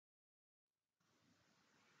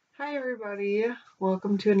Hi everybody,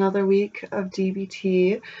 welcome to another week of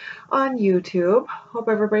DBT on YouTube. Hope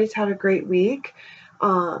everybody's had a great week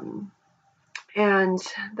and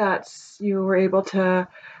that you were able to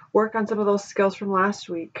work on some of those skills from last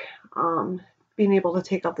week. Being able to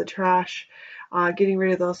take out the trash, getting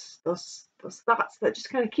rid of those thoughts that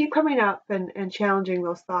just kind of keep coming up and challenging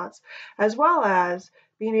those thoughts, as well as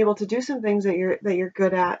being able to do some things that you're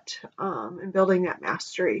good at and building that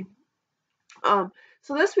mastery.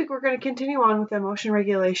 So this week we're going to continue on with emotion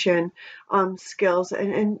regulation skills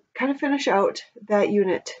and kind of finish out that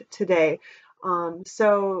unit today. Or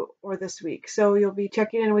this week. So you'll be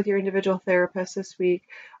checking in with your individual therapist this week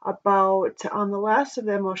about the last of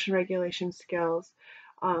the emotion regulation skills.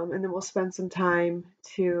 And then we'll spend some time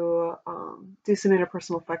to do some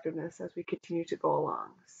interpersonal effectiveness as we continue to go along.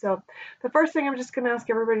 So the first thing I'm just going to ask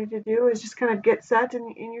everybody to do is just kind of get set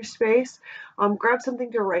in your space. Grab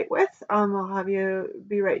something to write with. I'll have you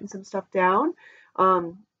be writing some stuff down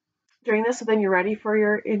during this, so then you're ready for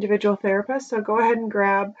your individual therapist. So go ahead and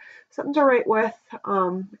grab something to write with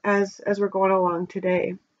as we're going along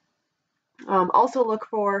today. Also look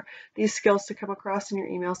for these skills to come across in your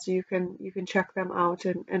email so you can check them out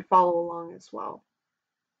and follow along as well.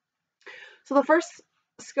 So the first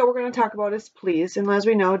skill we're going to talk about is please, and as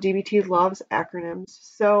we know, DBT loves acronyms.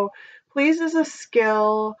 So please is a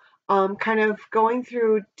skill kind of going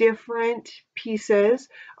through different pieces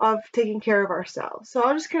of taking care of ourselves. So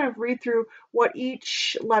I'll just kind of read through what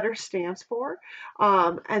each letter stands for,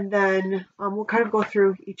 and then we'll kind of go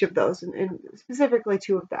through each of those and specifically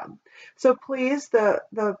two of them. So please,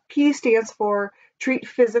 the P stands for treat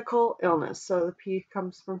physical illness. So the P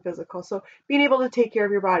comes from physical. So being able to take care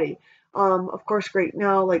of your body. Of course, great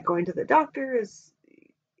now, like going to the doctor is,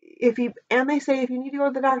 they say if you need to go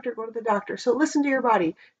to the doctor, go to the doctor. So listen to your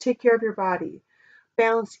body, take care of your body.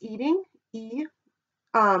 Balanced eating, E,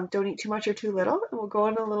 don't eat too much or too little, and we'll go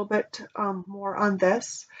in a little bit more on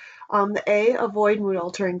this. The A, avoid mood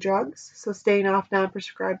altering drugs, so staying off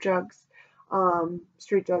non-prescribed drugs,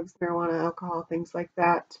 street drugs, marijuana, alcohol, things like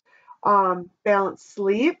that. Balanced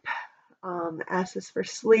sleep, S is for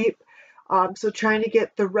sleep. So trying to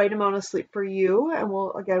get the right amount of sleep for you, and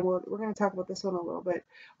we're going to talk about this one a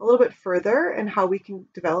little bit further and how we can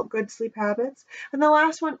develop good sleep habits. And the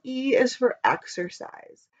last one, E, is for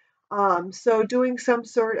exercise. So doing some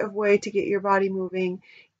sort of way to get your body moving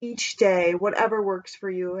each day, whatever works for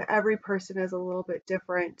you. Every person is a little bit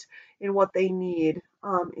different in what they need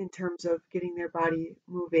in terms of getting their body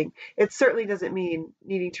moving. It certainly doesn't mean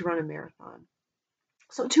needing to run a marathon.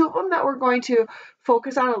 So two of them that we're going to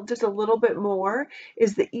focus on just a little bit more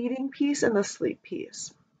is the eating piece and the sleep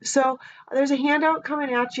piece. So there's a handout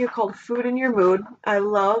coming at you called Food in Your Mood. I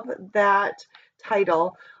love that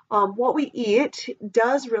title. What we eat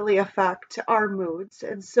does really affect our moods.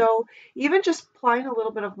 And so even just applying a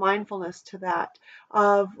little bit of mindfulness to that,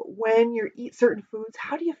 of when you eat certain foods,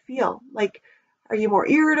 how do you feel? Like, are you more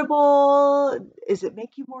irritable? Does it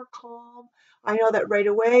make you more calm? I know that right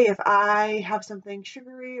away, if I have something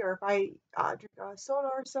sugary or if I drink a soda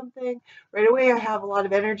or something, right away I have a lot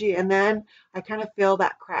of energy, and then I kind of feel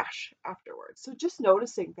that crash afterwards. So just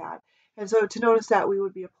noticing that. And so to notice that, we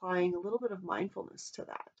would be applying a little bit of mindfulness to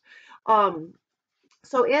that.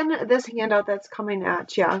 So in this handout that's coming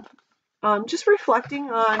at you, just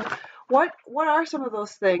reflecting on what are some of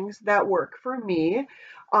those things that work for me.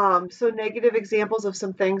 So negative examples of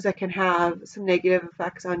some things that can have some negative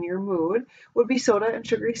effects on your mood would be soda and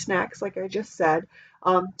sugary snacks, like I just said.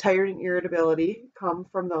 Tired and irritability come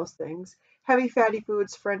from those things. Heavy fatty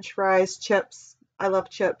foods, French fries, chips. I love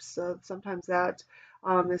chips, so sometimes that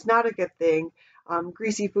is not a good thing.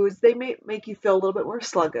 Greasy foods, they may make you feel a little bit more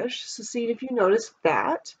sluggish. So see if you notice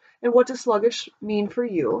that, and what does sluggish mean for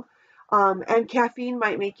you. And caffeine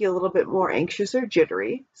might make you a little bit more anxious or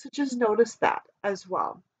jittery. So just notice that as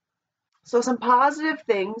well. So some positive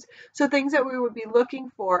things, so things that we would be looking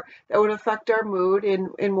for that would affect our mood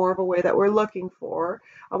in more of a way that we're looking for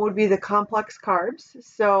would be the complex carbs.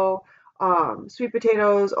 So sweet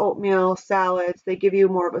potatoes, oatmeal, salads, they give you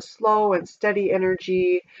more of a slow and steady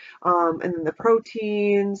energy. And then the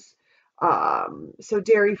proteins, so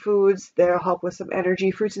dairy foods, they'll help with some energy.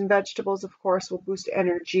 Fruits and vegetables, of course, will boost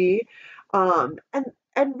energy.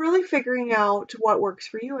 And really figuring out what works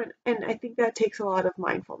for you. And I think that takes a lot of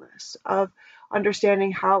mindfulness, of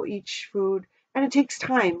understanding how each food, and it takes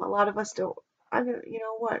time. A lot of us don't, you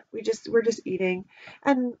know what, we're just eating,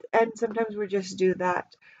 and sometimes we just do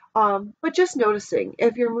that. But just noticing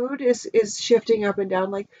if your mood is shifting up and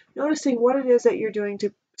down, like noticing what it is that you're doing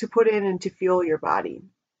to put in and to fuel your body.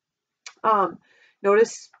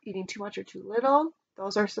 Notice eating too much or too little.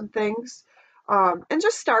 Those are some things. and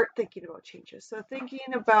just start thinking about changes. So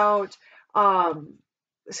thinking about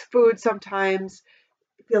food sometimes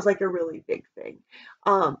feels like a really big thing.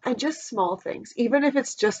 And just small things, even if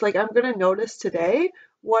it's just like, I'm going to notice today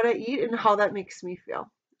what I eat and how that makes me feel.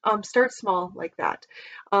 Start small like that.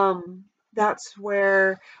 That's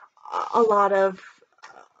where a lot of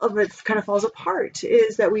it kind of falls apart,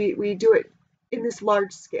 is that we do it in this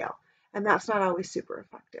large scale, and that's not always super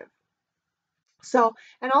effective. So,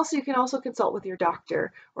 and also you can also consult with your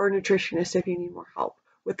doctor or a nutritionist if you need more help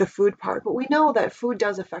with the food part. But we know that food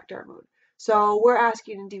does affect our mood. So we're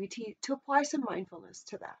asking in DBT to apply some mindfulness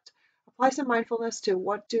to that. Apply some mindfulness to,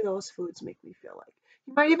 what do those foods make me feel like?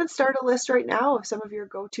 You might even start a list right now of some of your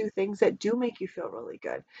go-to things that do make you feel really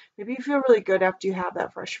good. Maybe you feel really good after you have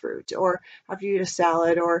that fresh fruit, or after you eat a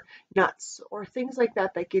salad, or nuts, or things like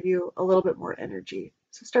that that give you a little bit more energy.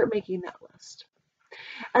 So start making that list.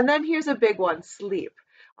 And then here's a big one, sleep.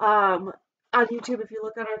 On YouTube, if you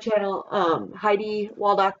look on our channel, Heidi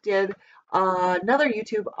Waldock did another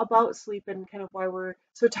YouTube about sleep and kind of why we're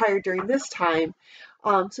so tired during this time.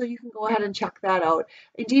 So you can go ahead and check that out.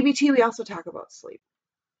 In DBT, we also talk about sleep.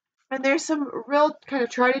 And there's some real kind of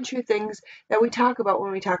tried and true things that we talk about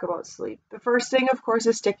when we talk about sleep. The first thing, of course,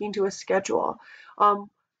 is sticking to a schedule.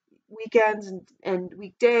 Weekends and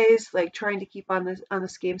weekdays, like trying to keep on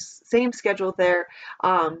the same schedule there.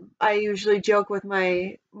 I usually joke with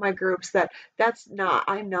my groups that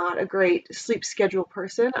I'm not a great sleep schedule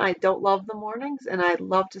person. I don't love the mornings, and I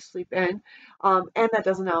love to sleep in, and that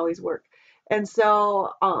doesn't always work. And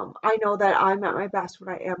so I know that I'm at my best when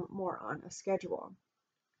I am more on a schedule,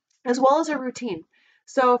 as well as a routine.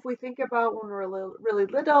 So if we think about when we're really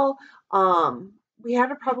little, we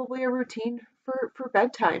had probably a routine for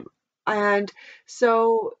bedtime. And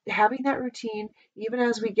so having that routine, even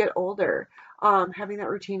as we get older, having that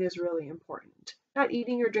routine is really important. Not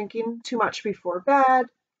eating or drinking too much before bed,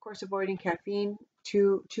 of course, avoiding caffeine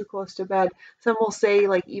too close to bed. Some will say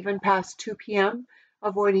like even past 2 p.m.,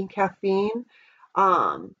 avoiding caffeine.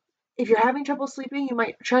 If you're having trouble sleeping, you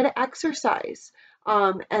might try to exercise.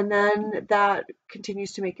 And then that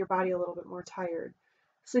continues to make your body a little bit more tired.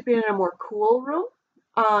 Sleeping in a more cool room,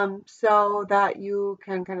 so that you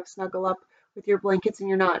can kind of snuggle up with your blankets and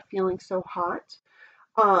you're not feeling so hot.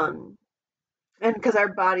 Um, and because our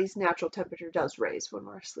body's natural temperature does raise when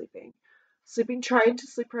we're sleeping. Trying to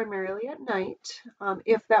sleep primarily at night,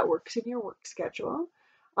 if that works in your work schedule.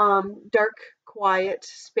 Dark, quiet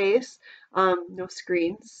space, no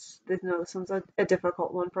screens. No, this one's a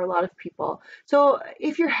difficult one for a lot of people. So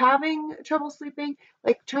if you're having trouble sleeping,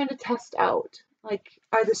 like trying to test out, like,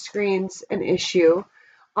 are the screens an issue?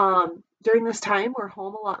 During this time, we're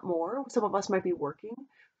home a lot more. Some of us might be working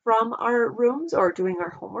from our rooms or doing our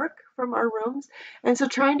homework from our rooms. And so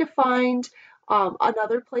trying to find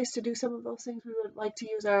another place to do some of those things. We would like to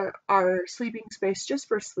use our sleeping space just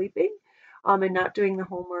for sleeping, and not doing the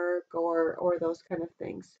homework or those kind of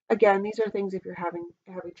things. Again, these are things if you're having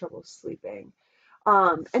trouble sleeping.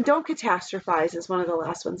 And don't catastrophize is one of the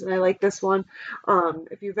last ones. And I like this one.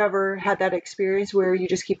 If you've ever had that experience where you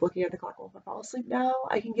just keep looking at the clock, well, if I fall asleep now,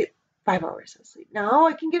 I can get 5 hours of sleep. Now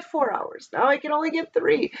I can get 4 hours. Now I can only get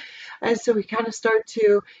 3. And so we kind of start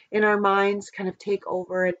to, in our minds, kind of take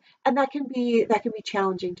over, and that can be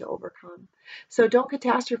challenging to overcome. So don't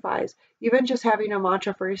catastrophize. Even just having a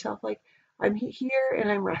mantra for yourself, like, I'm here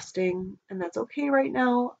and I'm resting, and that's okay right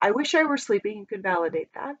now. I wish I were sleeping. You could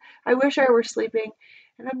validate that. I wish I were sleeping,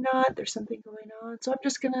 and I'm not. There's something going on. So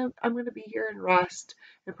I'm gonna be here and rest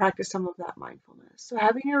and practice some of that mindfulness. So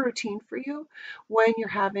having a routine for you when you're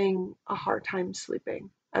having a hard time sleeping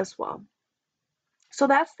as well. So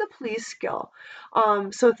that's the please skill.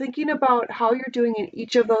 So thinking about how you're doing in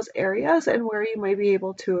each of those areas and where you might be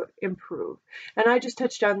able to improve. And I just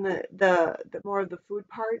touched on the more of the food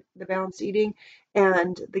part, the balanced eating,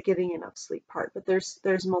 and the getting enough sleep part. But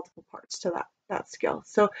there's multiple parts to that skill.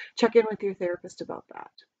 So check in with your therapist about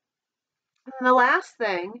that. And the last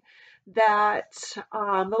thing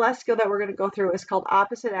the last skill that we're going to go through is called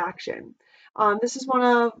opposite action. This is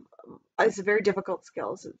it's a very difficult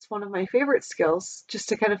skills. It's one of my favorite skills just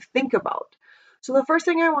to kind of think about. So the first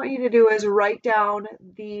thing I want you to do is write down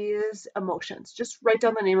these emotions. Just write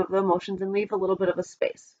down the name of the emotions and leave a little bit of a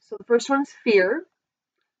space. So the first one is fear,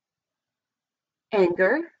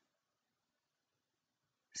 anger,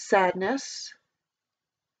 sadness,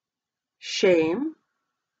 shame,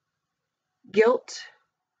 guilt,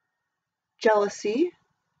 jealousy,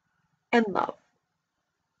 and love.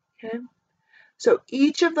 Okay? So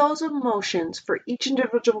each of those emotions for each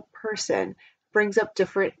individual person brings up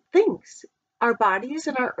different things. our bodies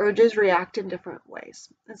and our urges react in different ways.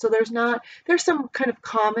 And so there's some kind of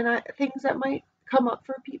common things that might come up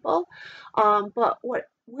for people. But what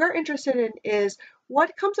we're interested in is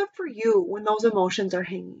what comes up for you when those emotions are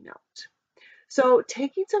hanging out. So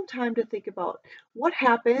taking some time to think about what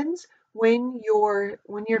happens when you're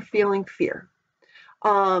feeling fear.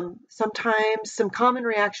 Sometimes some common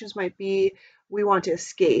reactions might be we want to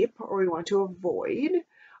escape or we want to avoid.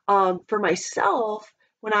 For myself,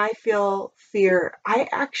 when I feel fear, I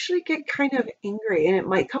actually get kind of angry and it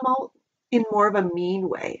might come out in more of a mean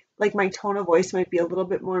way. Like my tone of voice might be a little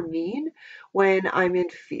bit more mean when I'm in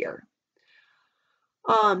fear.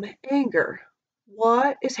 Anger.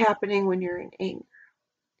 What is happening when you're in anger?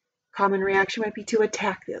 Common reaction might be to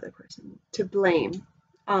attack the other person, to blame,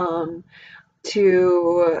 um,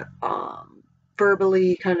 to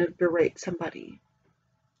verbally kind of berate somebody.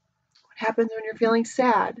 What happens when you're feeling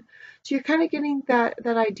sad? So you're kind of getting that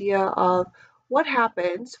idea of what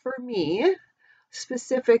happens for me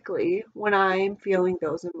specifically when I'm feeling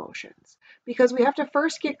those emotions. Because we have to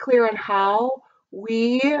first get clear on how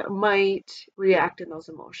we might react in those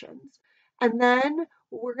emotions. And then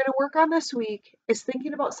what we're going to work on this week is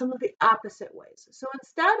thinking about some of the opposite ways. So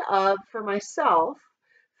instead of, for myself,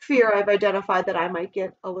 fear, I've identified that I might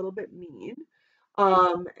get a little bit mean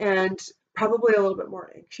and probably a little bit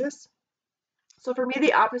more anxious. So for me,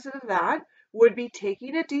 the opposite of that would be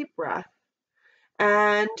taking a deep breath,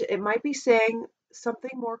 and it might be saying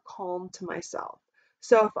something more calm to myself.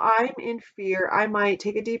 So if I'm in fear, I might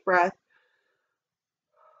take a deep breath.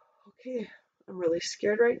 Okay, I'm really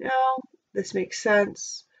scared right now. This makes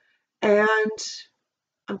sense. And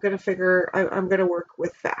I'm going to work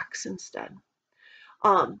with facts instead.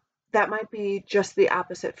 Um, that might be just the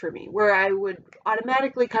opposite for me, where I would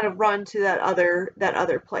automatically kind of run to that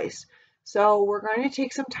other place. So we're going to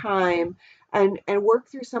take some time and work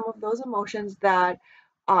through some of those emotions that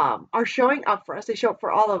are showing up for us. They show up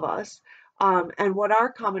for all of us, and what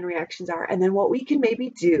our common reactions are, and then what we can maybe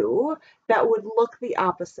do that would look the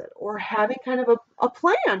opposite, or having kind of a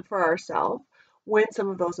plan for ourselves when some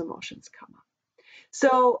of those emotions come up.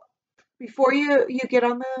 So before you get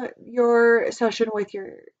on your session with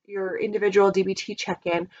your individual DBT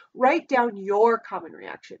check-in, write down your common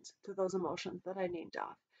reactions to those emotions that I named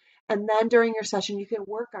off. And then during your session, you can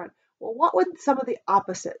work on, well, what would some of the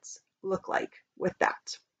opposites look like with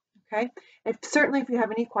that? Okay. And certainly if you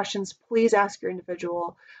have any questions, please ask your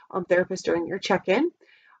individual therapist during your check-in.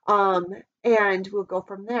 And we'll go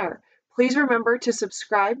from there. Please remember to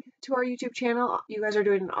subscribe to our YouTube channel. You guys are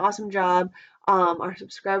doing an awesome job. Our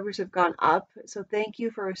subscribers have gone up, so thank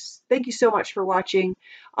you so much for watching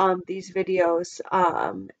these videos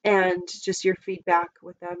and just your feedback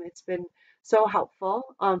with them. It's been so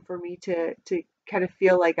helpful for me to kind of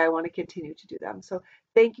feel like I want to continue to do them. So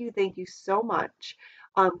thank you so much.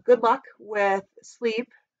 Good luck with sleep,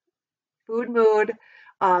 food, mood,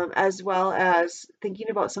 as well as thinking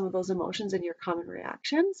about some of those emotions and your common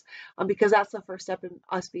reactions, because that's the first step in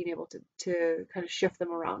us being able to kind of shift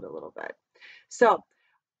them around a little bit. So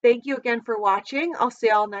thank you again for watching. I'll see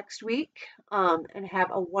y'all next week, and have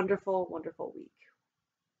a wonderful, wonderful week.